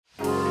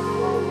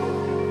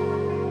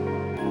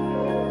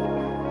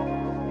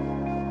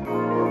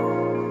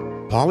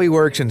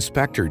PolyWorks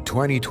Inspector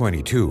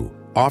 2022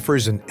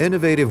 offers an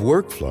innovative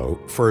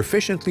workflow for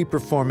efficiently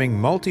performing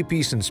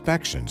multi-piece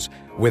inspections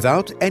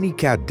without any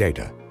CAD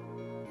data.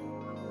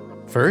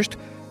 First,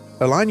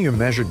 align your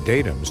measured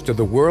datums to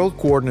the World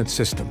Coordinate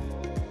System.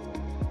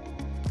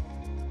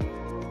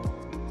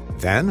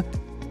 Then,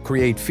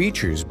 create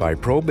features by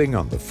probing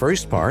on the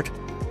first part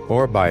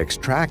or by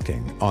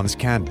extracting on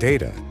scanned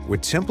data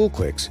with simple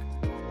clicks.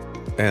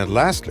 And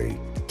lastly,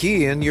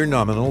 key in your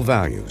nominal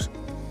values.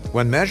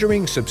 When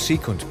measuring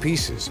subsequent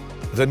pieces,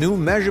 the new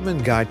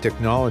measurement guide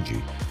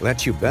technology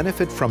lets you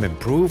benefit from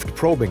improved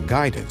probing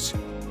guidance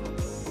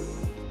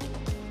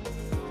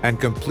and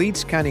complete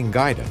scanning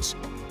guidance,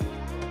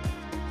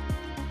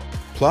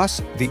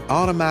 plus the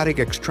automatic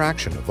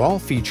extraction of all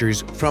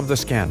features from the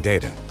scanned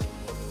data.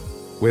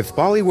 With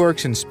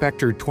PolyWorks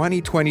Inspector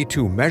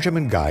 2022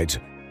 measurement guides,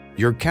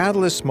 your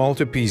CAD-less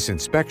multi-piece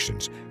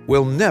inspections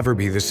will never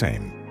be the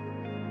same.